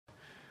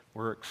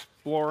We're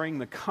exploring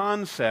the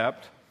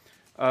concept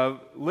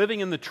of living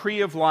in the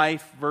tree of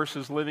life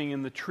versus living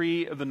in the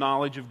tree of the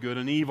knowledge of good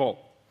and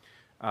evil.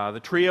 The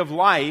tree of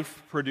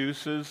life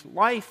produces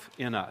life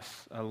in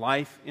us,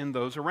 life in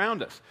those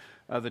around us.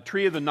 The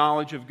tree of the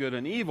knowledge of good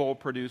and evil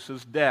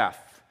produces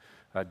death,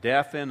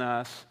 death in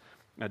us,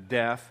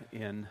 death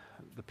in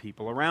the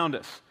people around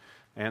us.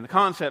 And the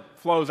concept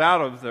flows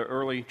out of the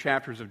early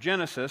chapters of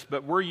Genesis,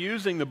 but we're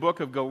using the book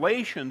of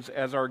Galatians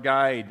as our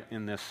guide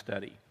in this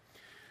study.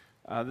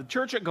 The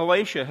church at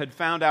Galatia had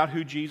found out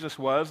who Jesus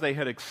was. They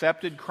had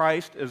accepted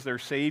Christ as their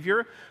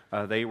Savior.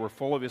 They were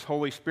full of His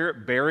Holy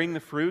Spirit, bearing the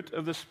fruit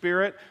of the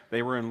Spirit.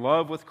 They were in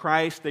love with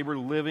Christ. They were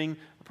living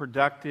a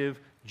productive,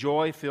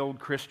 joy-filled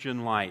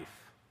Christian life.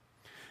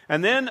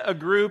 And then a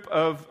group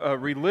of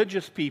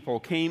religious people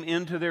came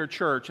into their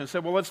church and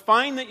said, well, it's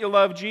fine that you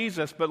love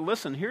Jesus, but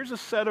listen, here's a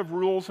set of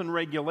rules and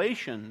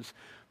regulations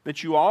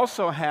that you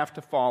also have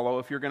to follow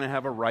if you're going to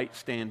have a right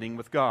standing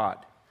with God.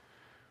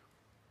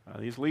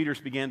 These leaders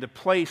began to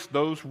place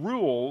those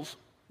rules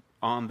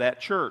on that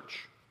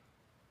church.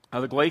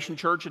 The Galatian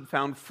church had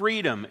found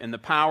freedom in the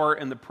power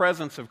and the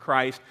presence of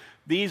Christ.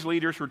 These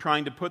leaders were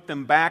trying to put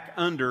them back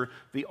under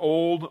the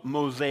old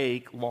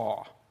Mosaic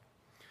law.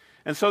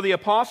 And so the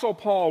Apostle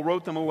Paul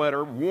wrote them a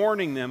letter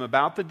warning them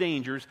about the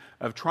dangers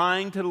of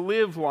trying to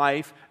live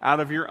life out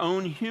of your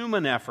own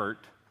human effort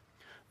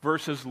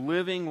versus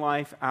living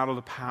life out of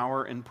the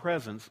power and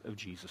presence of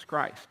Jesus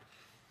Christ.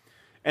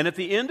 And at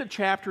the end of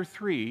chapter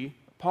 3,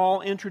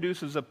 Paul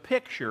introduces a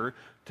picture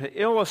to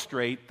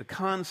illustrate the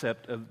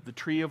concept of the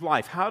tree of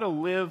life, how to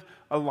live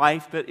a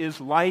life that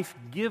is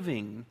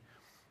life-giving,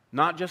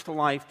 not just a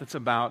life that's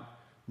about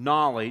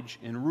knowledge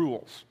and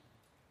rules.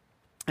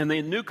 And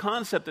the new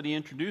concept that he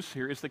introduced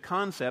here is the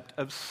concept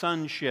of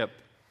sonship.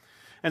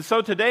 And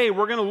so today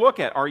we're going to look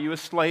at, are you a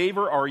slave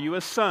or are you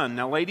a son?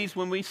 Now, ladies,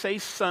 when we say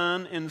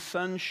son and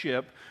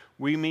sonship,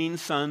 we mean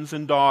sons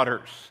and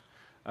daughters.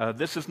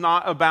 This is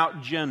not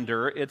about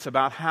gender, it's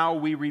about how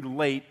we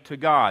relate to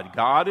God.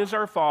 God is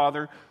our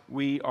Father,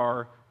 we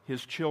are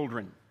His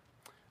children.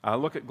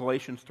 Look at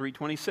Galatians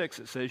 3:26.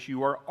 It says,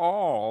 you are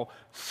all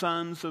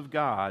sons of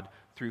God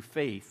through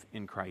faith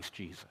in Christ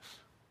Jesus.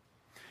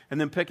 And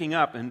then picking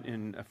up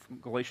in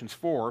Galatians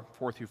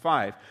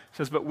 4:4-5, it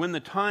says, but when the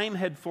time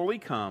had fully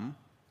come,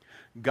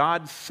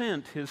 God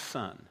sent His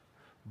Son,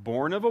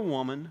 born of a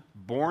woman,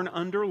 born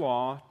under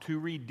law, to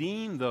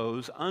redeem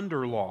those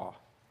under law,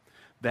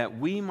 that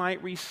we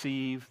might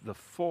receive the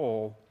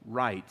full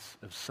rights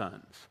of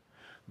sons.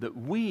 That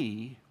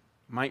we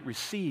might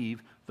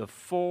receive the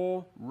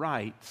full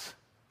rights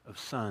of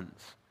sons.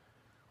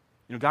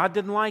 You know, God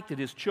didn't like that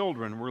His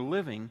children were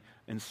living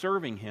and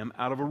serving Him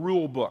out of a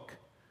rule book.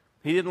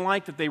 He didn't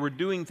like that they were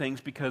doing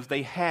things because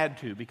they had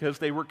to, because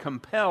they were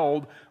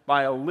compelled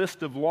by a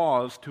list of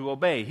laws to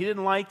obey. He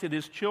didn't like that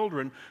His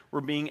children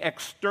were being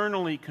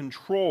externally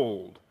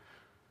controlled.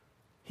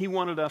 He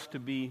wanted us to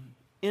be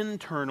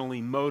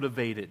internally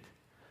motivated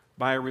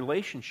by a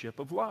relationship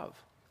of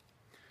love.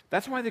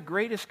 That's why the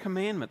great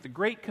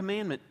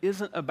commandment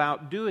isn't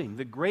about doing.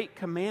 The great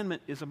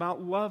commandment is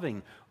about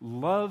loving.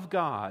 Love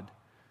God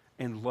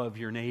and love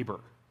your neighbor.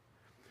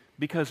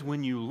 Because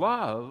when you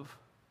love,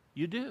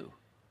 you do.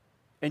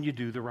 And you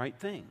do the right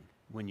thing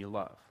when you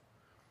love.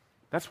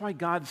 That's why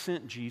God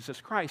sent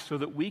Jesus Christ, so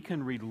that we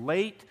can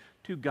relate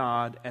to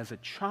God as a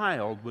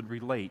child would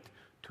relate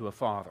to a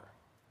father.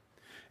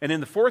 And in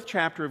the 4th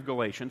chapter of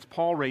Galatians,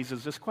 Paul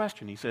raises this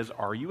question. He says,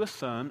 are you a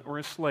son or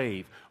a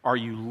slave? Are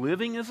you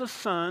living as a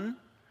son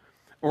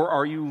or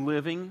are you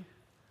living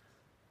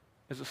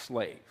as a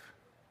slave?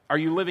 Are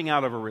you living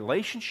out of a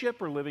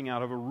relationship or living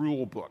out of a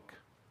rule book?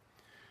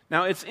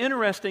 Now, it's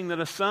interesting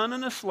that a son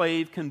and a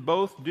slave can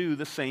both do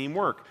the same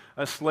work.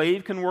 A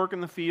slave can work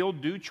in the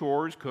field, do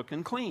chores, cook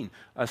and clean.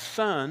 A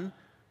son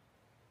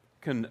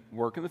can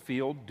work in the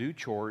field, do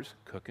chores,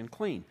 cook and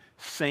clean.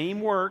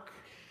 Same work,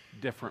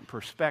 different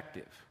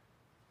perspective.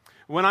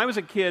 When I was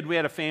a kid, we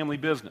had a family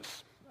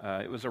business.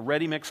 It was a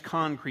ready-mix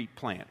concrete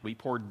plant. We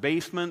poured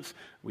basements,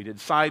 we did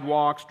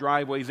sidewalks,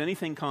 driveways,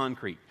 anything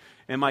concrete.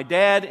 And my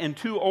dad and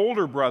 2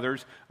 older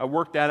brothers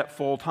worked at it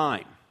full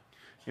time.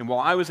 And while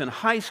I was in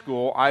high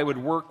school, I would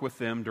work with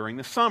them during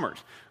the summers.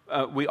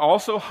 We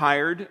also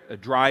hired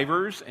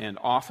drivers and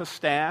office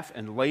staff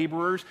and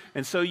laborers.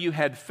 And so you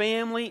had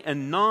family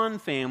and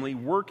non-family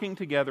working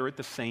together at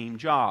the same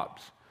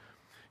jobs.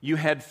 You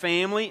had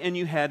family and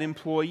you had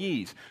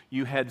employees.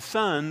 You had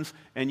sons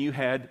and you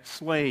had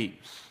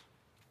slaves.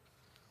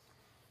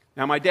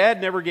 Now, my dad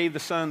never gave the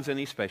sons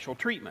any special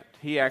treatment.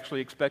 He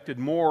actually expected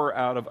more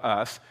out of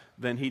us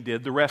than he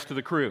did the rest of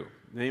the crew.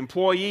 The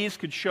employees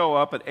could show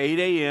up at 8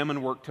 a.m.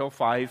 and work till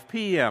 5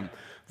 p.m.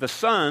 The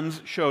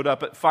sons showed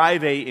up at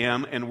 5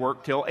 a.m. and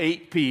worked till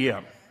 8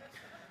 p.m.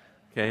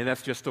 Okay,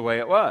 that's just the way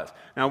it was.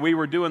 Now, we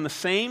were doing the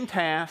same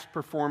tasks,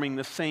 performing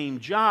the same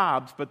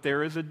jobs, but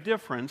there is a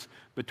difference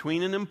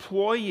between an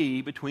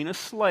employee, between a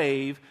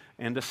slave,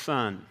 and a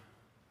son.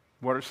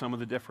 What are some of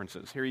the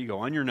differences? Here you go,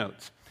 on your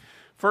notes.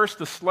 First,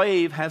 the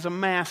slave has a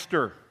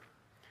master.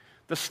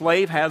 The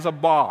slave has a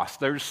boss.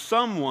 There's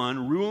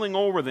someone ruling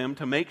over them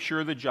to make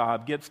sure the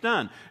job gets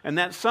done. And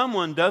that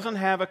someone doesn't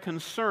have a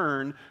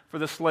concern for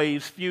the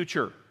slave's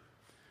future.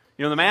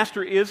 You know, the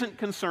master isn't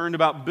concerned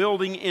about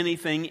building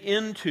anything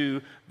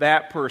into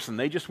that person.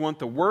 They just want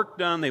the work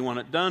done. They want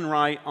it done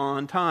right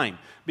on time.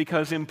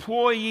 Because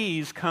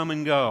employees come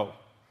and go,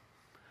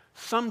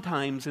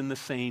 sometimes in the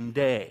same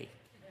day.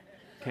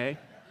 Okay?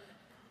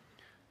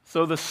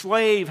 So the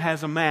slave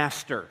has a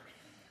master.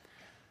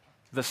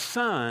 The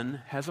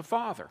son has a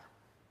father.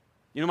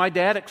 You know, my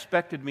dad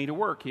expected me to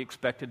work. He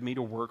expected me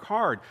to work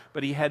hard.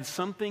 But he had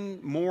something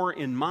more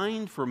in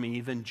mind for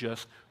me than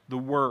just the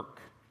work.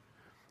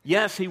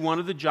 Yes, he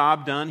wanted the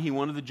job done. He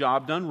wanted the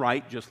job done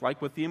right, just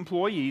like with the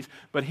employees.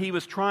 But he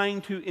was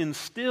trying to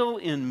instill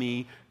in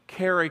me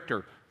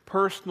character,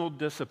 personal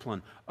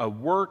discipline, a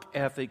work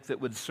ethic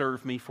that would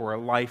serve me for a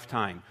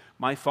lifetime.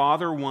 My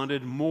father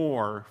wanted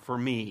more for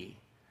me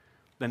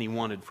than he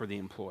wanted for the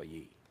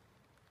employee.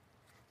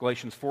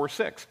 Galatians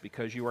 4:6,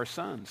 because you are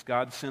sons,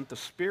 God sent the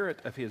Spirit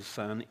of His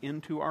Son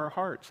into our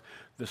hearts.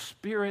 The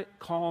Spirit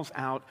calls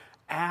out,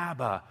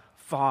 Abba,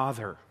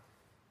 Father.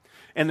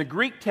 And the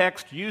Greek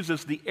text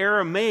uses the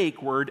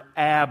Aramaic word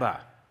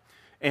Abba.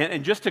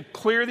 And just to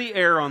clear the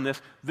air on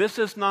this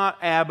is not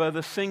ABBA,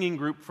 the singing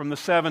group from the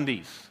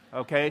 70s,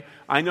 okay?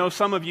 I know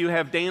some of you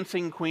have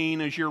Dancing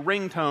Queen as your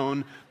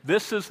ringtone.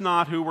 This is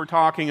not who we're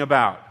talking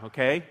about,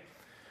 okay?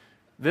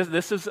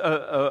 This is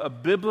a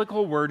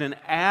biblical word, and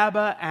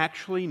Abba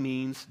actually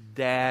means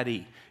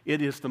daddy.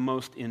 It is the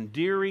most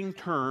endearing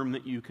term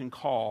that you can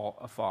call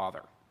a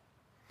father.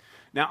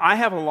 Now, I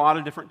have a lot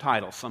of different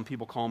titles. Some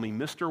people call me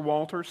Mr.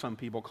 Walter. Some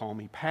people call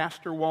me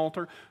Pastor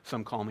Walter.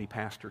 Some call me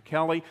Pastor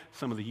Kelly.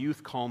 Some of the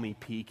youth call me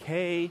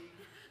PK.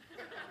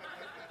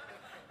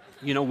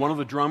 You know, one of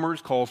the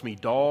drummers calls me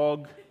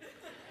Dog.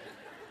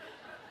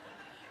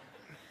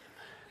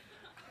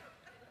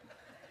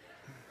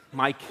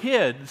 My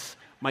kids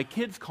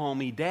call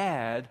me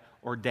Dad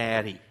or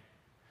Daddy.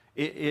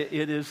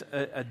 It is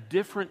a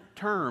different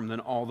term than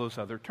all those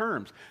other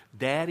terms.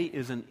 Daddy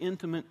is an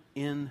intimate,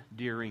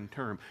 endearing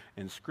term.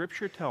 And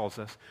Scripture tells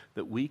us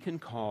that we can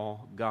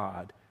call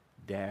God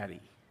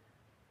Daddy.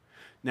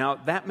 Now,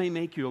 that may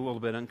make you a little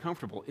bit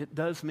uncomfortable. It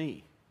does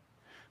me.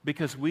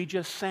 Because we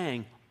just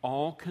sang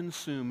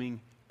all-consuming,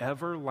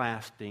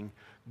 everlasting,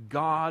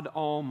 God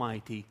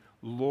Almighty,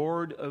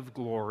 Lord of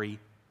glory,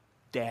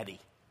 Daddy.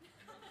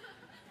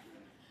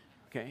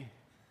 Okay?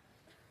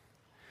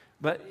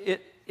 But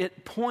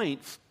it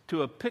points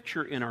to a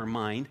picture in our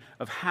mind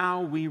of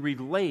how we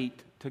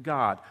relate to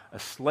God. A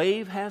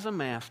slave has a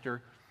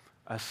master,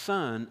 a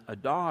son, a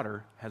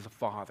daughter has a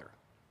father.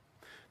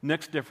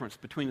 Next difference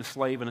between a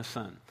slave and a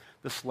son.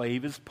 The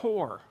slave is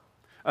poor.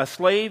 A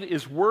slave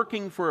is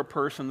working for a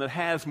person that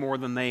has more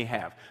than they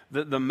have.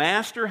 The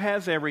master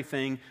has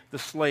everything, the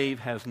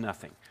slave has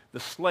nothing. The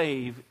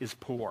slave is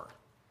poor.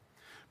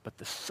 But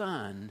the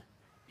son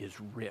is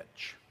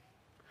rich.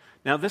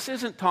 Now, this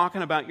isn't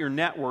talking about your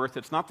net worth.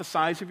 It's not the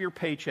size of your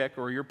paycheck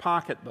or your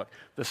pocketbook.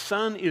 The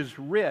son is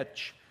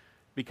rich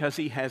because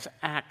he has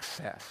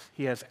access.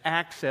 He has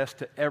access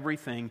to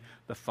everything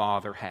the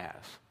father has.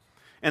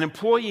 An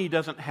employee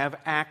doesn't have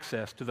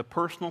access to the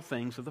personal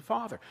things of the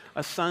father.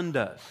 A son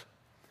does.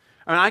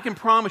 And I can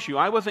promise you,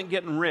 I wasn't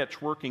getting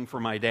rich working for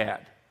my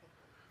dad.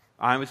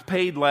 I was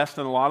paid less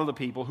than a lot of the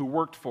people who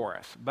worked for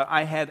us. But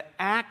I had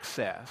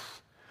access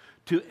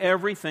to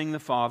everything the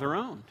father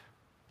owned.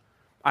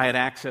 I had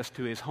access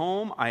to his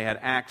home. I had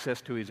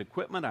access to his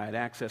equipment. I had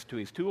access to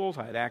his tools.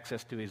 I had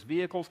access to his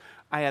vehicles.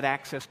 I had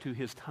access to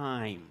his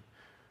time.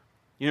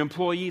 You know,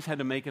 employees had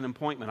to make an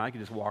appointment. I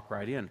could just walk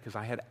right in because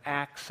I had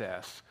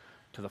access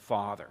to the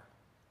Father.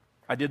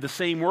 I did the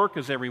same work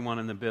as everyone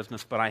in the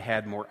business, but I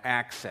had more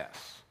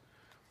access.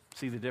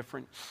 See the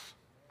difference?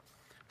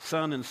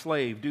 Son and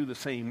slave do the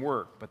same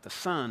work, but the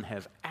son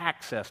has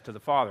access to the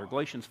Father.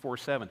 Galatians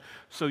 4:7.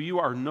 So you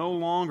are no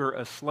longer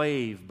a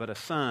slave, but a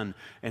son.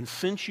 And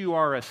since you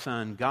are a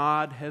son,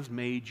 God has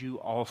made you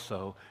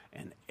also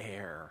an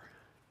heir.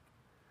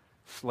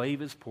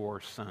 Slave is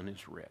poor, son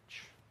is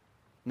rich.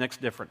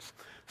 Next difference.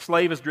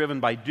 Slave is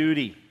driven by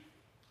duty.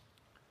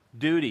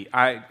 Duty.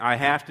 I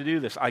have to do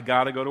this. I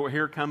got to go to work.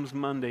 Here comes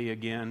Monday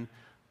again.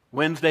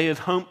 Wednesday is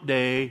hump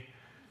day.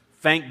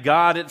 Thank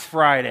God it's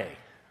Friday.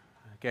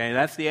 Okay,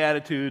 that's the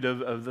attitude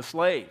of the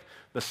slave.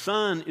 The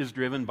son is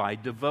driven by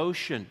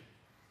devotion.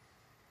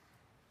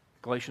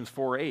 Galatians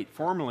 4:8.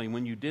 Formerly,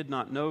 when you did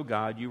not know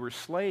God, you were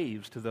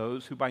slaves to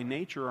those who by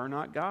nature are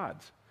not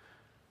God's.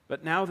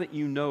 But now that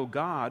you know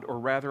God, or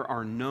rather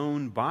are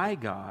known by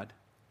God,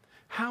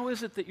 how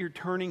is it that you're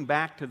turning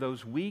back to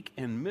those weak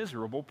and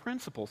miserable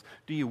principles?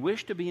 Do you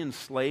wish to be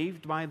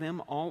enslaved by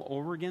them all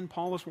over again?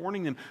 Paul is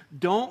warning them,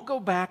 don't go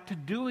back to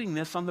doing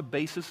this on the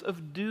basis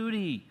of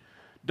duty.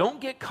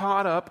 Don't get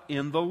caught up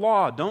in the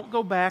law. Don't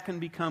go back and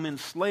become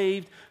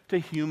enslaved to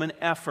human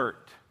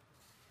effort.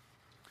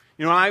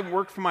 You know, when I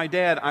worked for my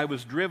dad, I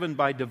was driven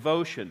by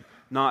devotion,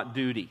 not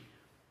duty.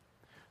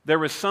 There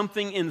was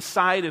something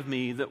inside of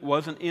me that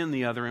wasn't in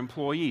the other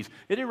employees.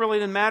 It really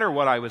didn't matter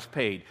what I was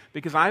paid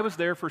because I was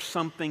there for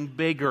something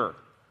bigger.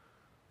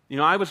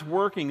 I was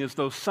working as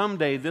though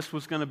someday this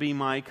was going to be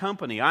my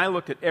company. I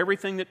looked at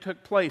everything that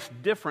took place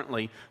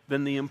differently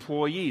than the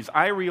employees.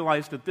 I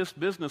realized that this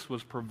business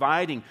was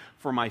providing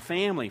for my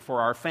family,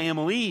 for our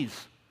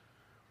families.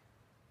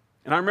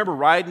 And I remember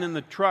riding in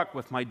the truck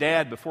with my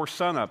dad before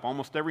sunup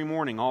almost every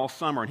morning all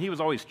summer. And he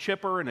was always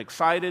chipper and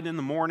excited in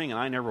the morning, and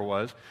I never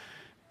was.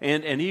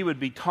 And he would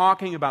be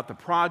talking about the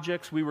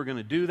projects we were going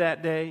to do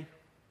that day.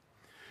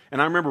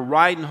 And I remember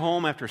riding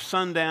home after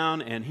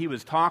sundown, and he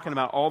was talking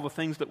about all the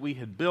things that we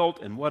had built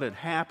and what had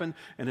happened.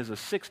 And as a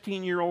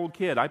 16-year-old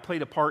kid, I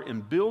played a part in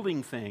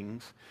building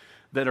things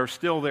that are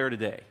still there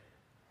today.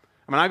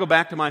 I mean, I go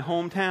back to my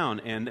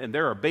hometown, and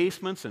there are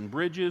basements and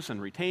bridges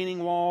and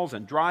retaining walls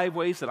and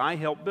driveways that I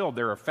helped build.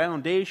 There are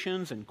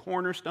foundations and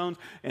cornerstones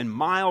and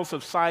miles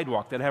of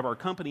sidewalk that have our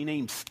company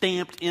name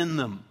stamped in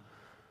them.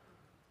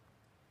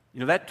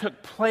 That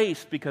took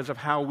place because of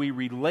how we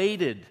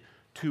related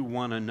to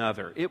one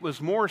another. It was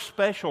more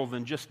special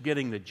than just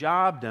getting the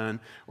job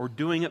done or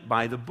doing it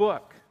by the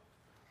book.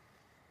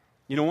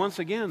 Once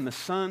again, the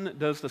son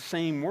does the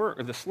same work,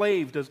 or the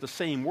slave does the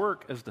same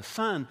work as the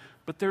son,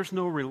 but there's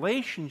no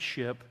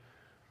relationship,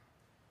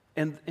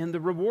 and the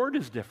reward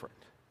is different.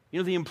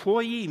 The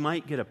employee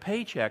might get a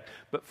paycheck,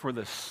 but for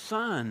the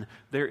son,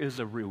 there is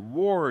a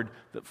reward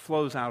that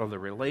flows out of the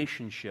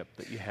relationship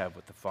that you have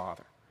with the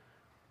Father.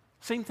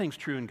 Same thing's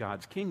true in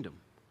God's kingdom.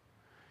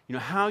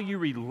 How you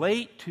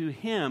relate to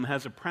Him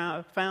has a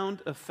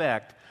profound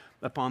effect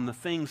upon the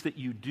things that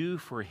you do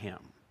for Him.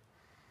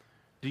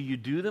 Do you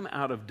do them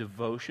out of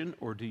devotion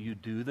or do you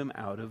do them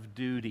out of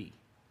duty?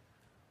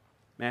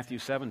 Matthew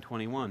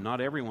 7:21,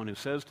 not everyone who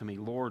says to me,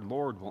 Lord,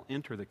 Lord, will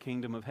enter the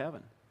kingdom of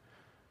heaven,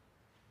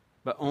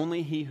 but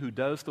only he who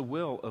does the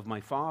will of my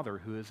Father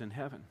who is in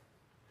heaven.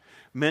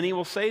 Many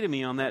will say to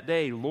me on that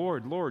day,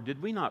 Lord, Lord,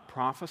 did we not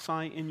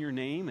prophesy in your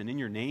name, and in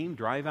your name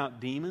drive out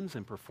demons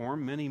and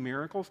perform many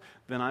miracles?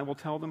 Then I will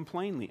tell them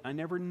plainly, I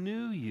never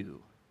knew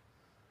you.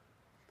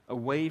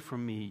 Away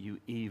from me, you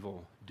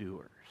evil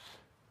doers.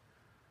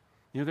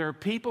 There are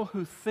people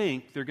who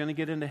think they're going to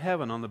get into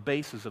heaven on the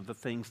basis of the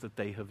things that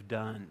they have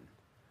done.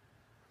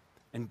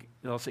 And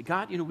they'll say,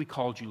 God, we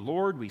called you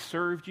Lord, we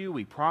served you,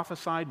 we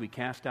prophesied, we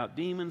cast out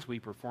demons, we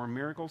performed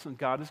miracles, and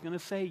God is going to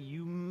say,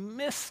 you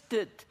missed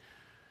it.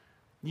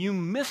 You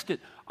missed it.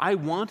 I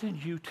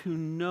wanted you to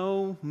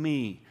know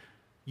me.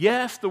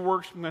 Yes, the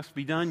works must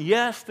be done.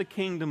 Yes, the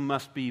kingdom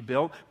must be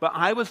built. But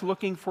I was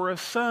looking for a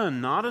son,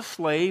 not a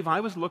slave.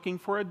 I was looking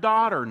for a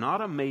daughter,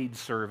 not a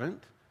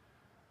maidservant.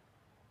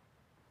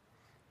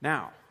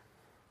 Now,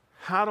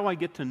 how do I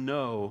get to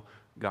know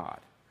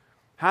God?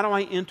 How do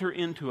I enter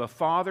into a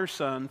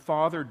father-son,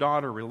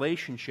 father-daughter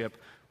relationship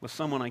with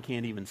someone I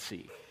can't even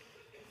see?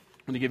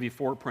 I'm going to give you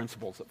 4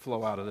 principles that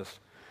flow out of this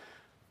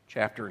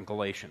chapter in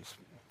Galatians.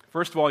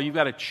 First of all, you've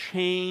got to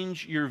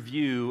change your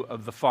view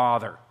of the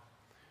Father.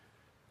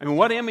 I mean,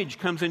 what image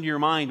comes into your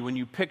mind when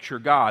you picture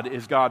God?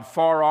 Is God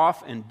far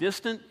off and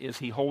distant? Is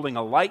He holding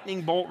a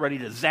lightning bolt ready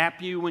to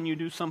zap you when you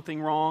do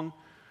something wrong?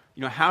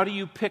 How do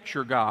you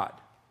picture God?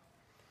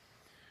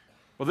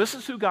 Well, this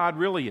is who God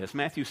really is.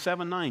 Matthew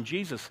 7:9,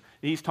 Jesus,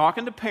 He's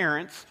talking to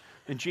parents,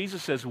 and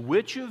Jesus says,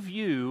 which of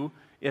you,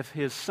 if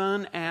his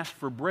son asks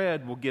for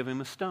bread, will give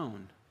him a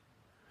stone?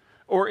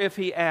 Or if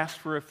he asks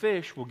for a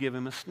fish, will give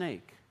him a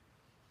snake?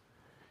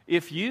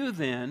 If you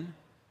then,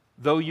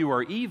 though you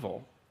are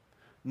evil,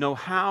 know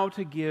how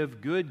to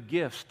give good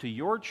gifts to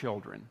your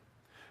children,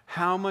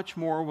 how much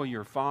more will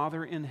your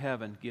Father in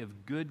heaven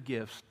give good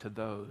gifts to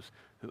those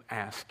who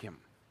ask Him?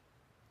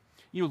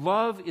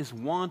 Love is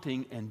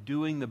wanting and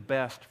doing the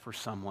best for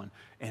someone,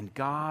 and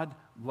God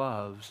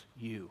loves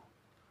you.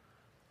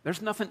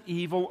 There's nothing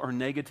evil or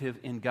negative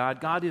in God.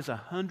 God is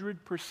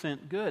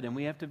 100% good, and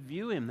we have to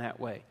view Him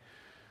that way.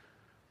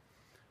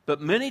 But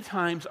many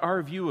times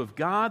our view of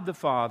God the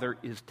Father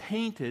is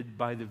tainted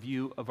by the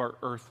view of our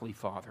earthly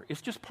father.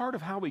 It's just part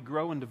of how we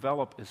grow and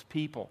develop as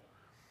people.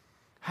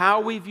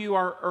 How we view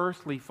our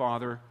earthly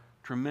father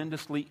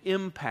tremendously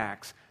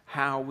impacts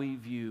how we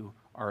view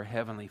our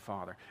heavenly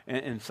Father.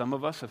 And some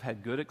of us have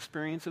had good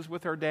experiences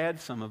with our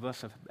dads. Some of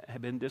us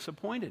have been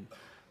disappointed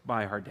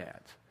by our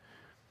dads.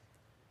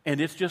 And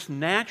it's just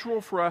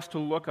natural for us to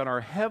look at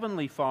our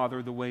heavenly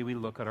Father the way we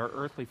look at our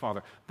earthly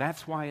father.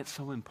 That's why it's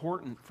so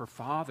important for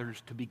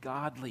fathers to be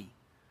godly,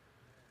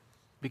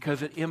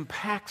 because it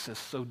impacts us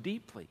so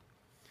deeply.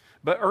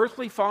 But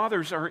earthly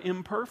fathers are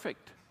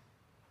imperfect.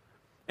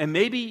 And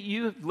maybe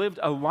you've lived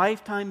a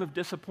lifetime of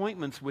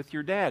disappointments with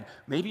your dad.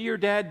 Maybe your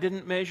dad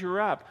didn't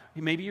measure up.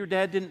 Maybe your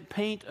dad didn't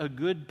paint a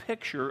good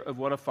picture of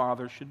what a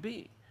father should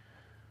be.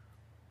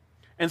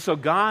 And so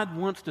God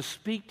wants to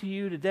speak to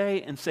you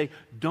today and say,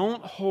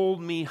 don't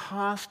hold me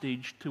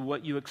hostage to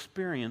what you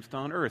experienced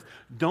on earth.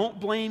 Don't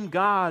blame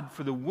God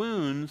for the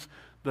wounds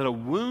that a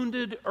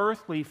wounded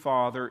earthly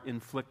father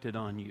inflicted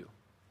on you.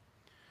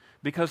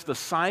 Because the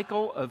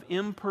cycle of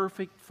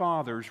imperfect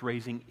fathers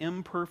raising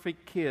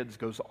imperfect kids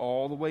goes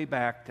all the way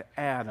back to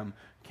Adam,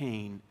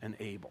 Cain, and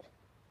Abel.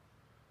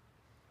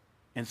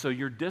 And so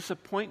your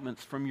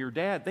disappointments from your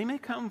dad, they may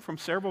come from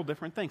several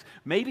different things.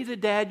 Maybe the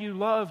dad you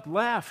loved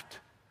left.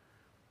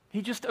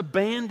 He just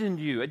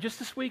abandoned you. Just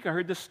this week I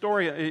heard this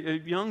story.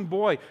 A young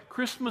boy,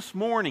 Christmas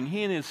morning,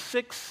 he and his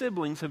 6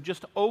 siblings have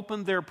just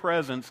opened their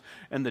presents,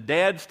 and the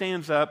dad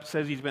stands up,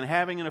 says he's been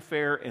having an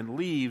affair, and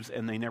leaves,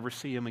 and they never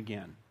see him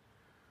again.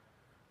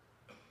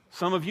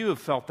 Some of you have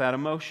felt that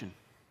emotion.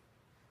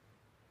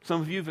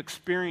 Some of you have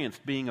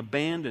experienced being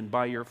abandoned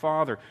by your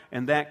father,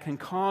 and that can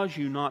cause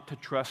you not to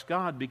trust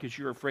God because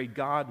you're afraid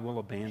God will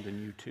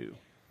abandon you too.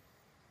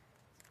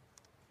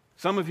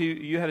 Some of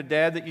you had a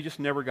dad that you just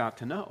never got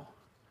to know.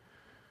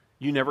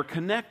 You never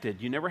connected.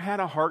 You never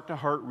had a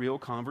heart-to-heart real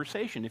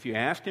conversation. If you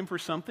asked him for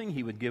something,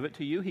 he would give it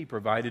to you. He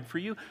provided for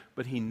you,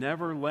 but he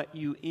never let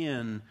you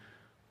in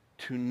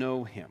to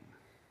know him.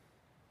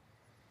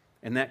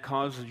 And that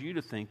causes you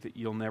to think that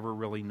you'll never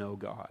really know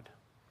God.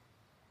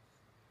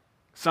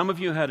 Some of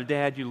you had a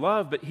dad you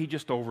loved, but he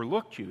just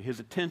overlooked you. His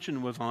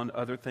attention was on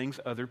other things,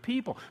 other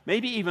people,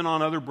 maybe even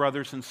on other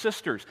brothers and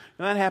sisters.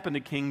 And that happened to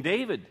King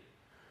David.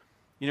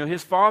 You know,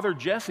 his father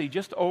Jesse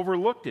just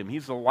overlooked him.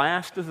 He's the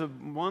last of the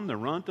one, the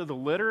runt of the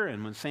litter.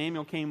 And when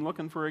Samuel came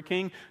looking for a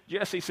king,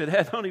 Jesse said,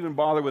 hey, don't even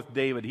bother with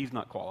David. He's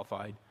not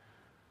qualified.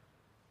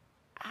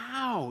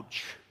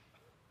 Ouch.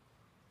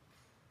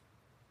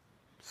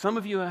 Some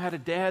of you had a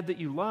dad that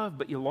you loved,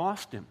 but you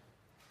lost him.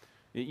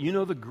 You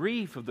know the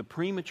grief of the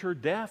premature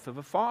death of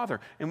a father.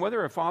 And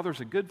whether a father's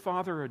a good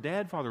father or a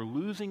bad father,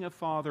 losing a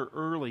father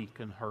early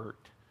can hurt.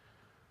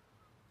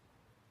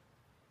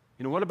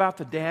 You know, what about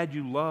the dad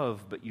you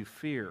love but you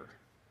fear?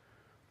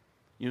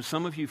 You know,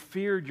 some of you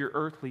feared your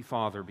earthly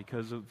father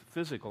because of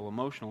physical,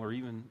 emotional, or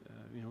even,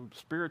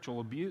 spiritual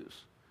abuse.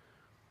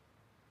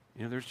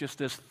 You know, there's just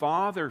this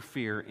father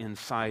fear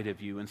inside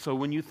of you. And so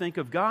when you think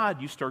of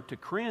God, you start to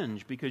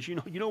cringe because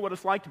you know what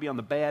it's like to be on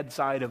the bad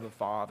side of a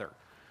father.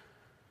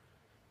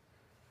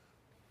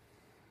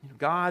 You know,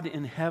 God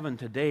in heaven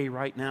today,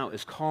 right now,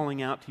 is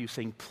calling out to you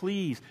saying,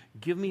 please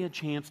give me a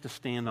chance to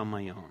stand on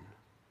my own.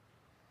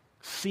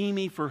 See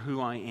me for who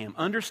I am.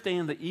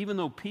 Understand that even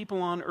though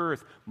people on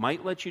earth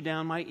might let you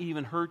down, might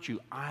even hurt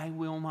you, I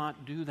will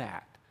not do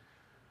that.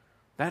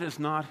 That is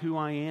not who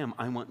I am.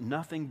 I want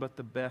nothing but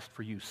the best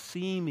for you.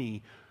 See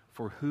me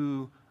for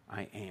who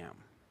I am.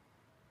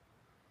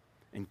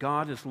 And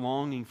God is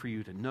longing for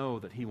you to know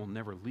that He will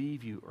never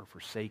leave you or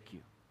forsake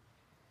you.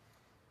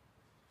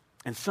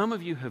 And some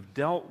of you have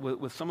dealt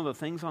with some of the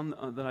things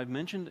that I've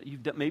mentioned.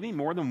 You've done maybe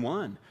more than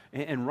one.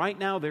 And right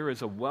now there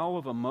is a well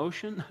of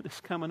emotion that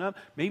is coming up.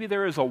 Maybe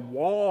there is a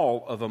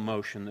wall of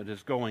emotion that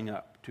is going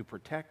up to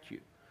protect you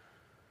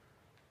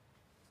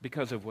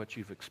because of what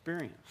you've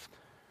experienced.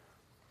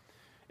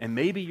 And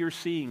maybe you're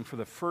seeing for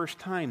the first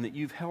time that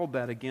you've held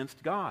that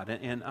against God.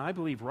 And I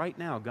believe right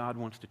now God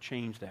wants to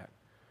change that.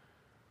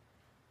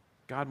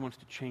 God wants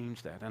to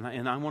change that.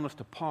 And I want us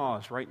to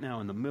pause right now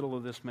in the middle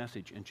of this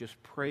message and just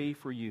pray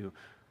for you,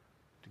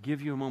 to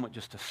give you a moment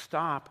just to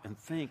stop and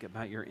think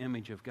about your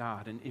image of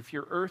God. And if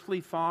your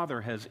earthly father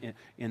has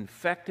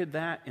infected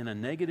that in a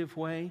negative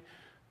way,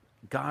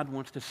 God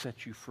wants to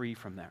set you free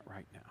from that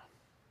right now.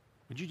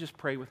 Would you just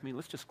pray with me?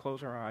 Let's just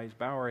close our eyes,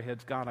 bow our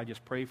heads. God, I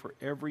just pray for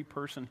every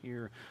person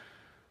here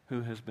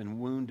who has been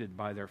wounded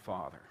by their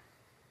father.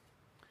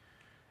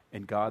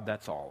 And God,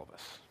 that's all of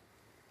us.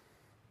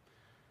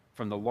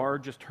 From the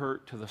largest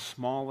hurt to the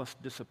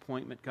smallest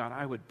disappointment, God,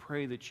 I would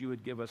pray that you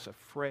would give us a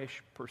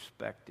fresh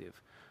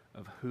perspective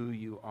of who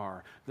you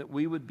are, that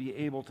we would be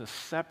able to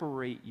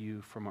separate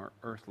you from our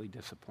earthly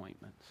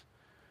disappointments,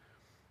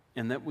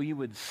 and that we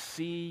would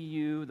see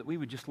you, that we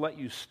would just let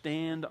you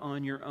stand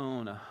on your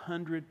own,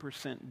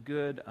 100%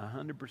 good,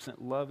 100%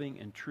 loving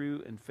and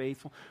true and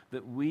faithful,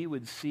 that we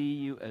would see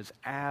you as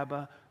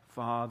Abba,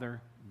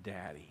 Father,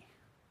 Daddy.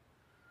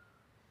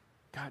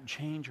 God,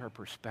 change our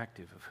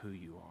perspective of who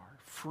you are.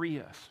 Free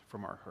us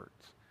from our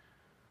hurts.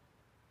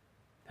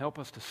 Help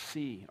us to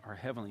see our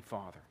Heavenly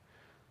Father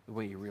the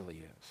way He really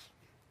is.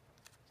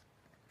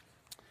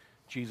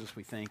 Jesus,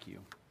 we thank you.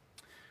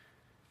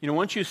 You know,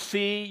 once you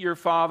see your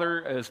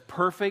Father as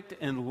perfect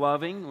and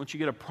loving, once you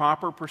get a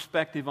proper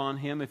perspective on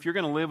Him, if you're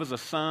going to live as a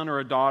son or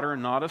a daughter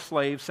and not a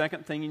slave,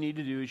 second thing you need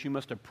to do is you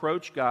must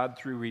approach God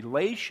through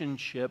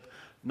relationship,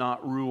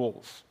 not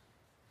rules.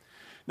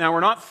 Now,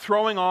 we're not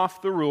throwing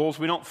off the rules.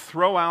 We don't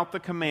throw out the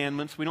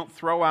commandments. We don't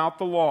throw out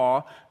the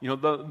law. You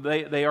know,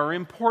 they are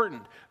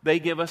important. They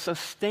give us a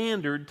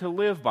standard to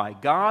live by.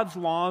 God's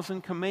laws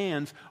and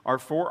commands are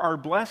for our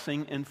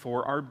blessing and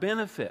for our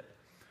benefit.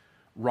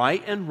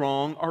 Right and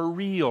wrong are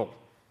real.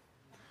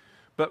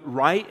 But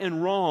right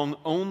and wrong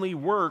only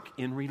work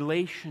in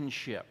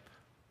relationship.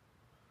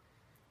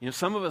 You know,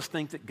 some of us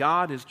think that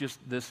God is just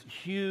this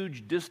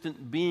huge,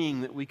 distant being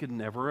that we could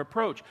never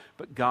approach.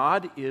 But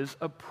God is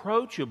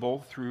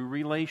approachable through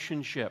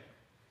relationship.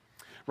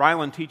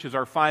 Ryland teaches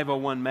our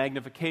 501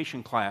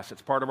 magnification class.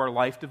 It's part of our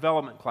life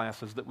development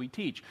classes that we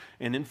teach.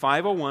 And in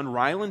 501,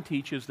 Ryland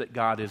teaches that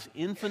God is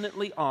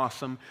infinitely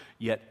awesome,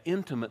 yet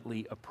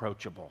intimately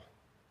approachable.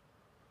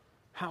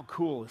 How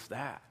cool is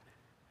that?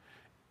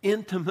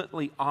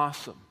 Intimately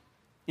awesome,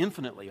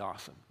 infinitely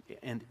awesome,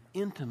 and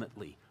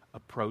intimately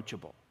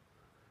approachable.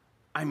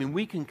 I mean,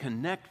 we can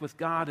connect with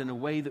God in a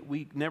way that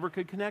we never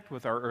could connect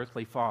with our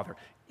earthly father.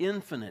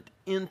 Infinite,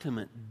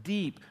 intimate,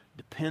 deep,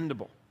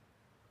 dependable.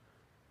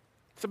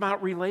 It's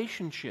about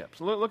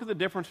relationships. Look at the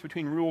difference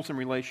between rules and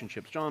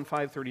relationships. John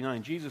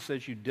 5:39, Jesus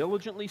says, "You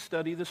diligently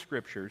study the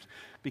Scriptures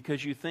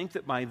because you think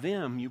that by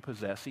them you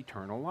possess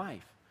eternal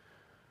life.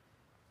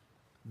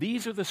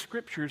 These are the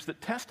Scriptures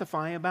that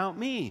testify about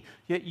me,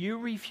 yet you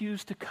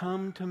refuse to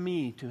come to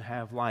me to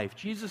have life."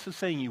 Jesus is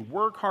saying you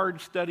work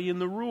hard studying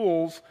the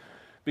rules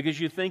because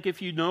you think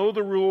if you know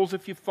the rules,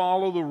 if you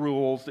follow the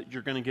rules, that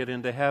you're going to get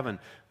into heaven.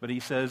 But he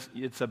says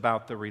it's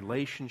about the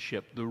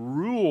relationship. The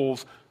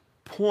rules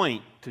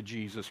point to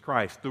Jesus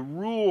Christ. The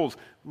rules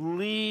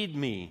lead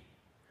me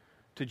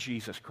to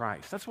Jesus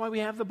Christ. That's why we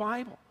have the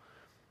Bible.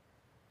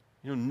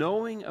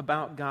 Knowing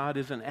about God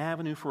is an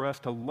avenue for us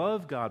to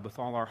love God with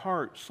all our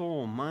heart,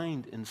 soul,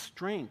 mind, and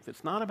strength.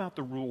 It's not about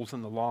the rules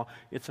and the law.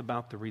 It's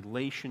about the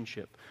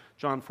relationship.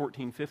 John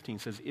 14:15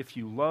 says, "If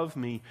you love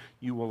me,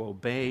 you will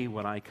obey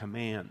what I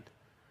command."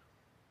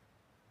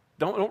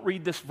 Don't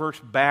read this verse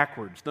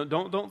backwards.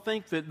 Don't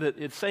think that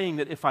it's saying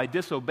that if I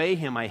disobey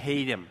him, I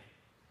hate him.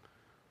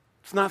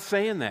 It's not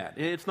saying that.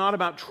 It's not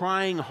about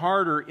trying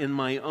harder in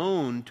my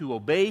own to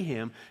obey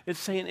him. It's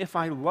saying if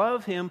I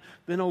love him,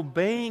 then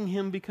obeying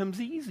him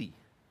becomes easy.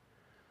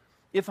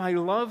 If I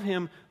love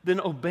him, then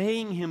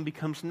obeying him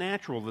becomes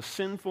natural. The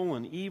sinful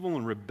and evil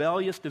and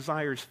rebellious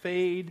desires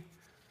fade.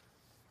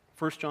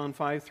 1 John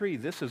 5:3,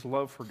 this is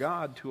love for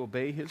God, to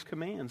obey his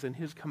commands, and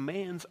his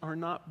commands are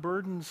not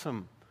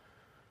burdensome.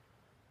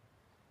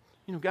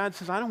 God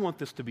says, I don't want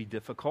this to be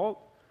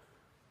difficult.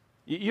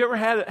 You ever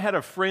had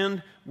a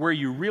friend where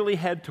you really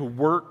had to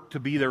work to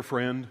be their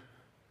friend?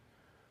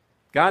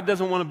 God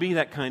doesn't want to be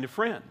that kind of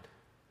friend.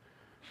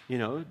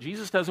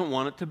 Jesus doesn't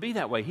want it to be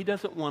that way. He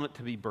doesn't want it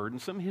to be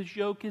burdensome. His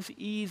yoke is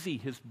easy.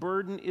 His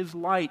burden is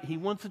light. He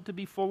wants it to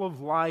be full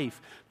of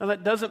life. Now,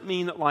 that doesn't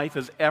mean that life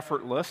is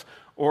effortless,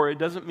 or it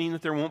doesn't mean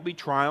that there won't be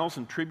trials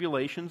and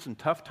tribulations and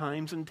tough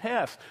times and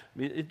tests.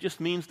 It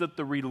just means that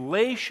the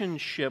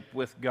relationship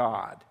with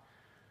God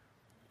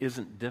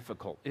isn't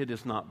difficult. It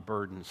is not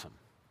burdensome.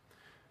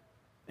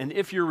 And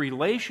if your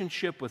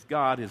relationship with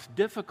God is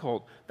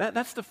difficult,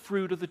 that's the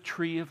fruit of the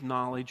tree of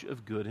knowledge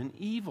of good and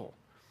evil.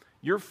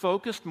 You're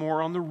focused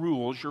more on the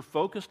rules, you're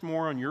focused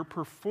more on your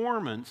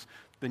performance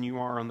than you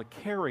are on the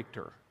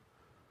character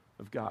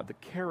of God, the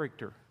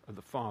character of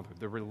the Father,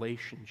 the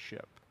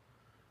relationship.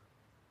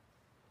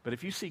 But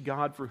if you see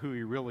God for who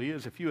he really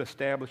is, if you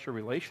establish a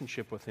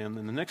relationship with him,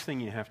 then the next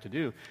thing you have to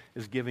do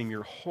is give him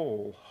your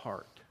whole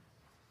heart.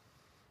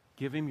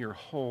 Give him your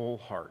whole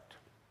heart.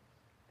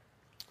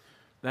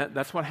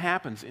 That's what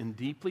happens in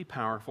deeply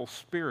powerful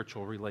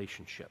spiritual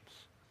relationships.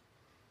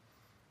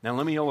 Now,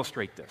 let me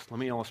illustrate this.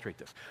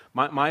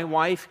 My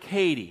wife,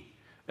 Katie,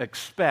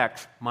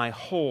 expects my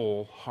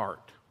whole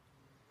heart.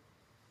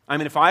 I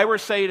mean, if I were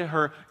to say to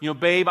her,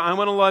 babe, I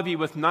want to love you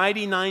with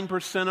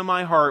 99% of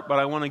my heart, but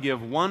I want to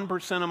give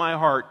 1% of my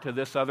heart to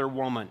this other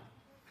woman.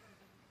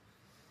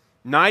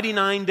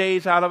 99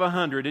 days out of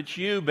 100, it's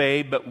you,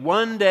 babe, but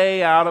 1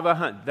 day out of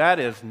 100, that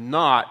is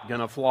not going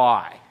to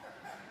fly.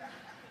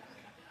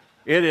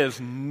 It is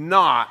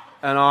not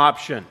an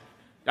option.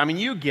 I mean,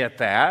 you get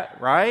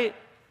that, right?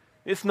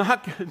 It's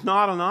not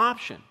an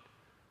option.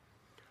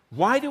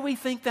 Why do we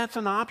think that's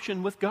an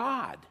option with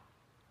God?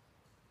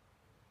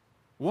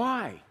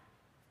 Why?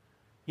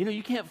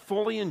 You can't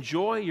fully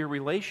enjoy your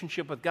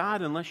relationship with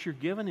God unless you're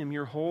giving him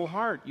your whole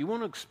heart. You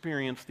want to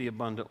experience the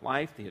abundant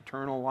life, the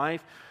eternal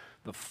life,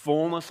 the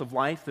fullness of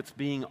life that's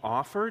being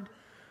offered.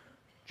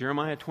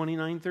 Jeremiah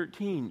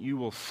 29:13, you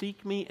will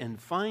seek me and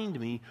find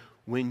me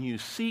when you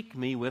seek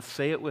me with,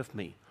 say it with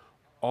me,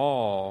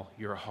 all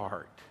your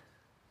heart.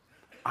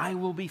 I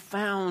will be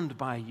found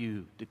by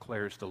you,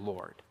 declares the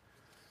Lord.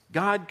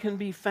 God can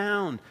be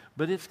found,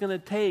 but it's going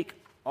to take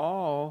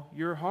all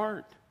your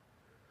heart.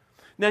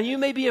 Now, you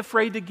may be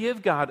afraid to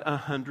give God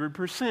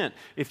 100%.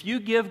 If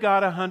you give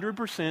God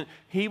 100%,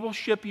 he will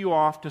ship you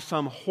off to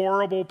some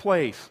horrible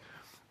place,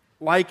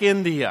 like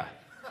India.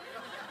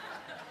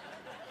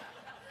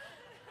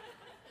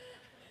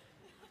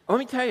 Let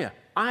me tell you,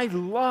 I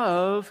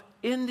love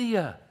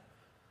India.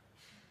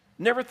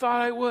 Never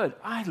thought I would.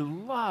 I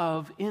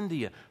love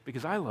India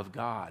because I love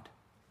God.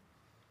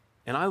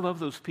 And I love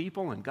those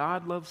people, and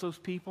God loves those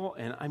people.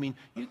 And I mean,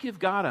 you give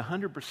God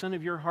 100%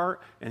 of your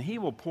heart, and he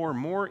will pour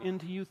more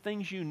into you,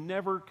 things you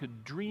never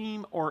could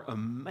dream or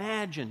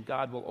imagine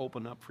God will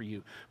open up for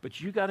you. But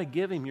you got to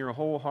give him your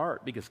whole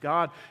heart because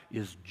God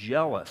is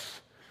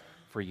jealous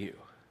for you.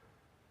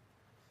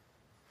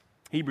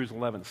 Hebrews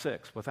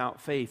 11:6, without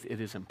faith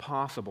it is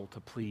impossible to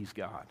please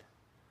God.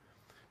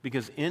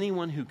 because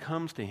anyone who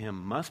comes to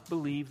him must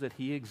believe that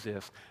he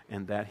exists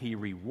and that he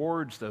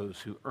rewards those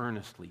who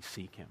earnestly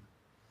seek him.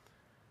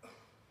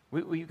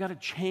 We've got to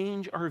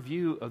change our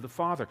view of the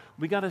Father.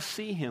 We've got to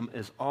see him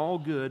as all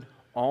good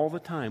all the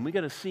time. We've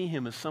got to see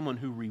him as someone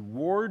who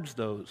rewards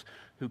those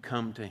who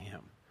come to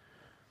him.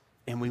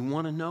 And we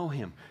want to know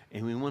him,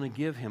 and we want to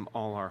give him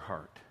all our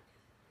heart.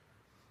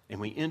 And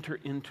we enter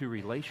into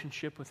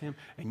relationship with him.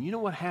 And you know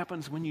what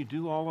happens when you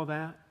do all of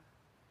that?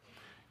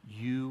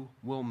 You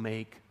will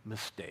make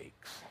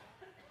mistakes.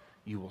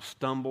 You will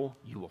stumble,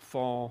 you will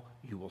fall,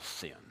 you will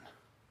sin.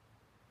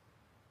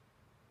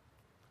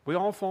 We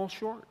all fall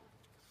short.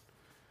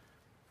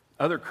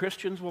 Other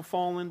Christians will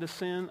fall into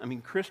sin. I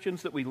mean,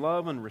 Christians that we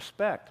love and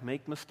respect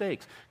make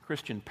mistakes.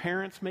 Christian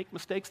parents make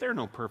mistakes. There are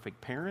no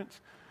perfect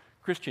parents.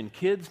 Christian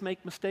kids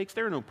make mistakes.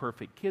 There are no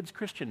perfect kids.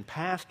 Christian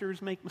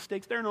pastors make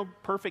mistakes. There are no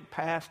perfect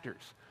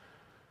pastors.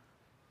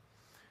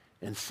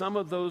 And some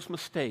of those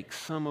mistakes,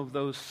 some of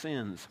those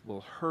sins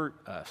will hurt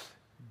us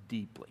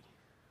deeply.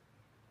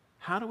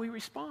 How do we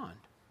respond?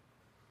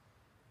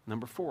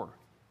 Number 4,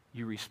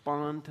 you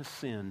respond to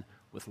sin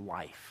with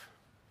life.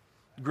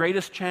 The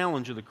greatest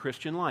challenge of the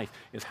Christian life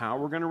is how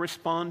we're going to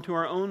respond to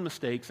our own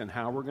mistakes and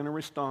how we're going to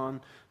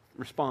respond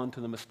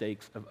to the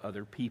mistakes of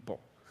other people.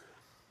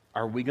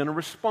 Are we going to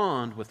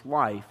respond with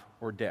life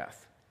or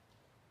death?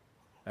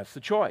 That's the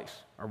choice.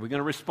 Are we going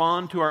to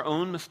respond to our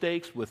own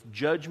mistakes with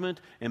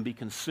judgment and be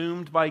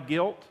consumed by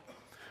guilt?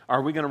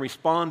 Are we going to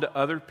respond to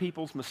other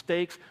people's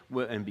mistakes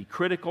and be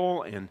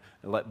critical and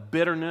let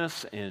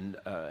bitterness and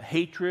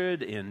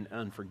hatred and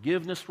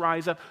unforgiveness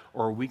rise up?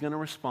 Or are we going to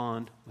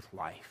respond with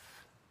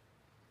life?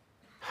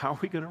 How are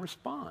we going to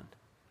respond?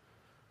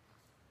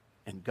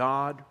 And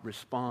God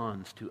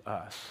responds to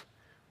us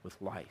with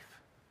life.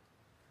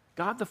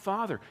 God the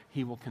Father,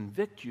 he will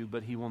convict you,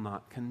 but he will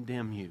not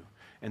condemn you.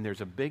 And there's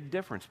a big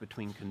difference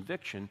between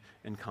conviction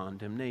and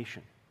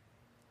condemnation.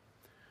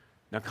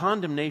 Now,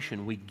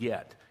 condemnation we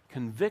get.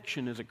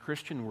 Conviction is a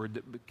Christian word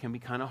that can be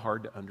kind of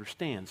hard to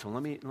understand. So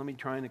let me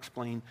try and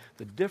explain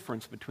the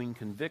difference between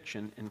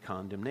conviction and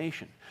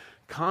condemnation.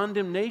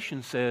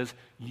 Condemnation says,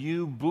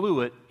 you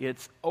blew it,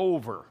 it's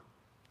over.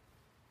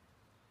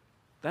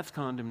 That's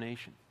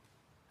condemnation.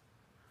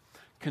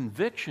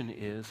 Conviction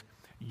is,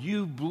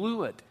 you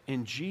blew it,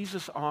 and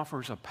Jesus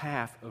offers a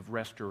path of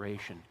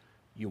restoration.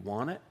 You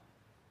want it?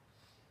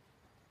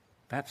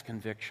 That's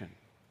conviction.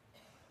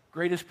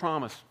 Greatest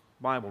promise,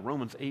 Bible,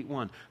 Romans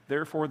 8:1.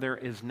 Therefore, there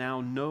is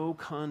now no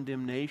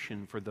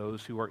condemnation for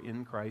those who are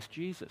in Christ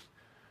Jesus.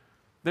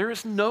 There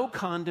is no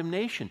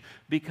condemnation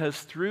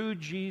because through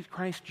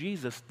Christ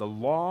Jesus, the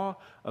law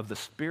of the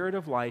Spirit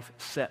of life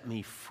set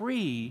me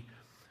free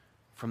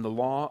from the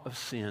law of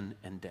sin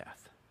and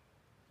death.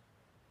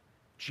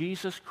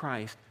 Jesus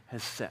Christ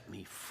has set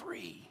me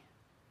free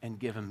and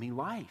given me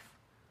life.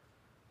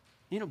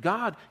 You know,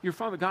 God, your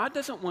Father, God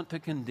doesn't want to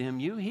condemn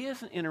you. He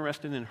isn't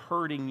interested in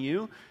hurting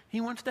you. He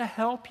wants to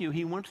help you.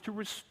 He wants to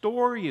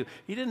restore you.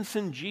 He didn't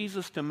send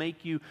Jesus to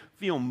make you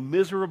feel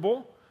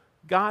miserable.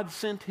 God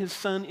sent his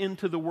Son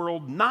into the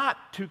world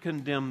not to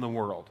condemn the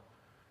world,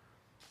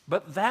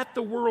 but that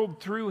the world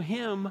through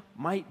him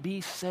might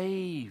be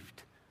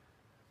saved.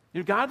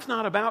 You know, God's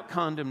not about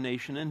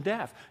condemnation and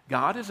death.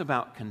 God is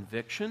about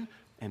conviction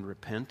and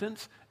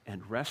repentance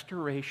and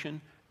restoration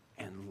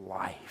and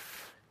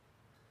life.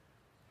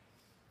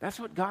 That's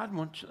what God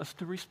wants us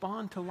to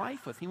respond to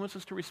life with. He wants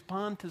us to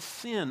respond to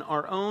sin,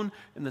 our own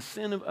and the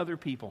sin of other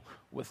people,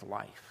 with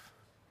life.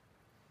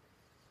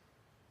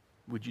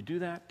 Would you do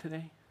that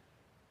today?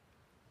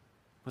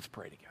 Let's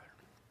pray together.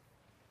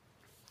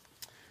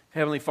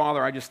 Heavenly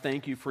Father, I just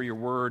thank you for your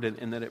word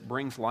and that it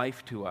brings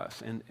life to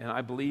us. And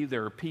I believe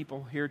there are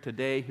people here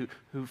today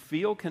who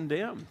feel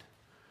condemned.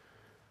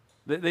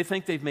 They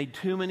think they've made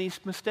too many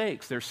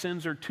mistakes. Their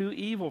sins are too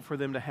evil for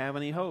them to have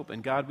any hope.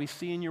 And God, we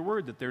see in your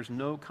word that there's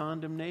no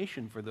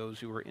condemnation for those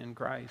who are in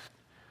Christ.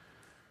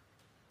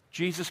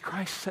 Jesus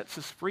Christ sets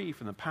us free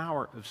from the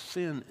power of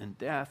sin and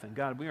death. And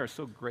God, we are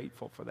so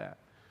grateful for that.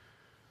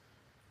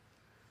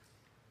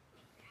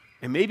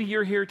 And maybe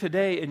you're here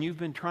today and you've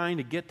been trying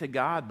to get to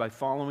God by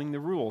following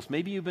the rules.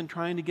 Maybe you've been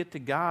trying to get to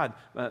God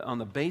on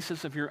the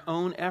basis of your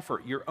own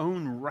effort, your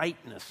own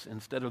rightness,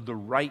 instead of the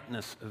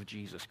rightness of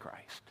Jesus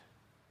Christ.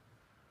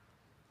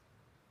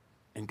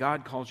 And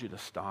God calls you to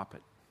stop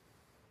it.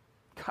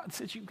 God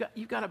says you've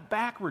got it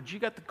backwards. You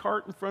got the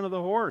cart in front of the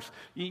horse.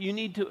 You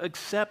need to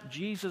accept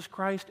Jesus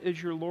Christ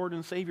as your Lord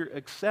and Savior.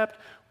 Accept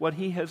what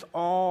he has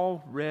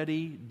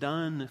already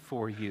done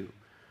for you.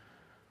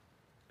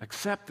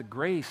 Accept the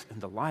grace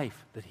and the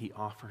life that he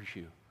offers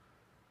you.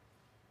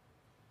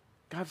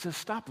 God says,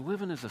 stop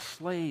living as a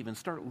slave and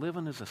start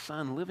living as a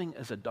son, living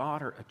as a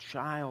daughter, a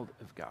child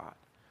of God.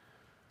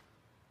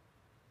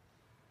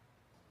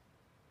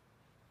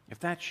 If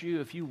that's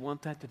you, if you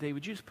want that today,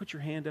 would you just put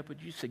your hand up?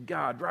 Would you say,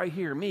 God, right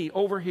here, me,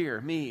 over here,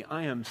 me,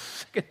 I am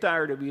sick and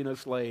tired of being a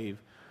slave.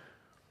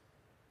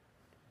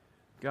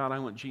 God, I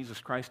want Jesus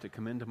Christ to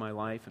come into my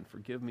life and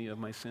forgive me of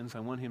my sins.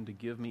 I want him to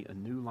give me a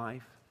new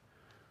life.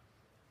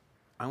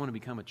 I want to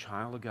become a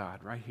child of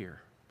God right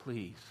here.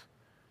 Please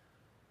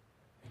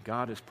And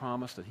God has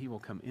promised that he will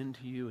come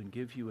into you and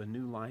give you a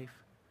new life,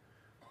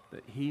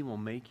 that he will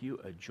make you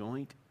a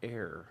joint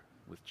heir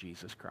with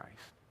Jesus Christ.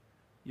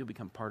 You'll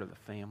become part of the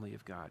family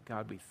of God.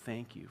 God, we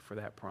thank you for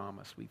that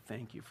promise. We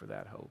thank you for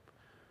that hope.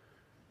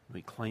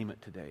 We claim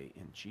it today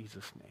in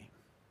Jesus' name.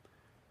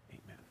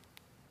 Amen.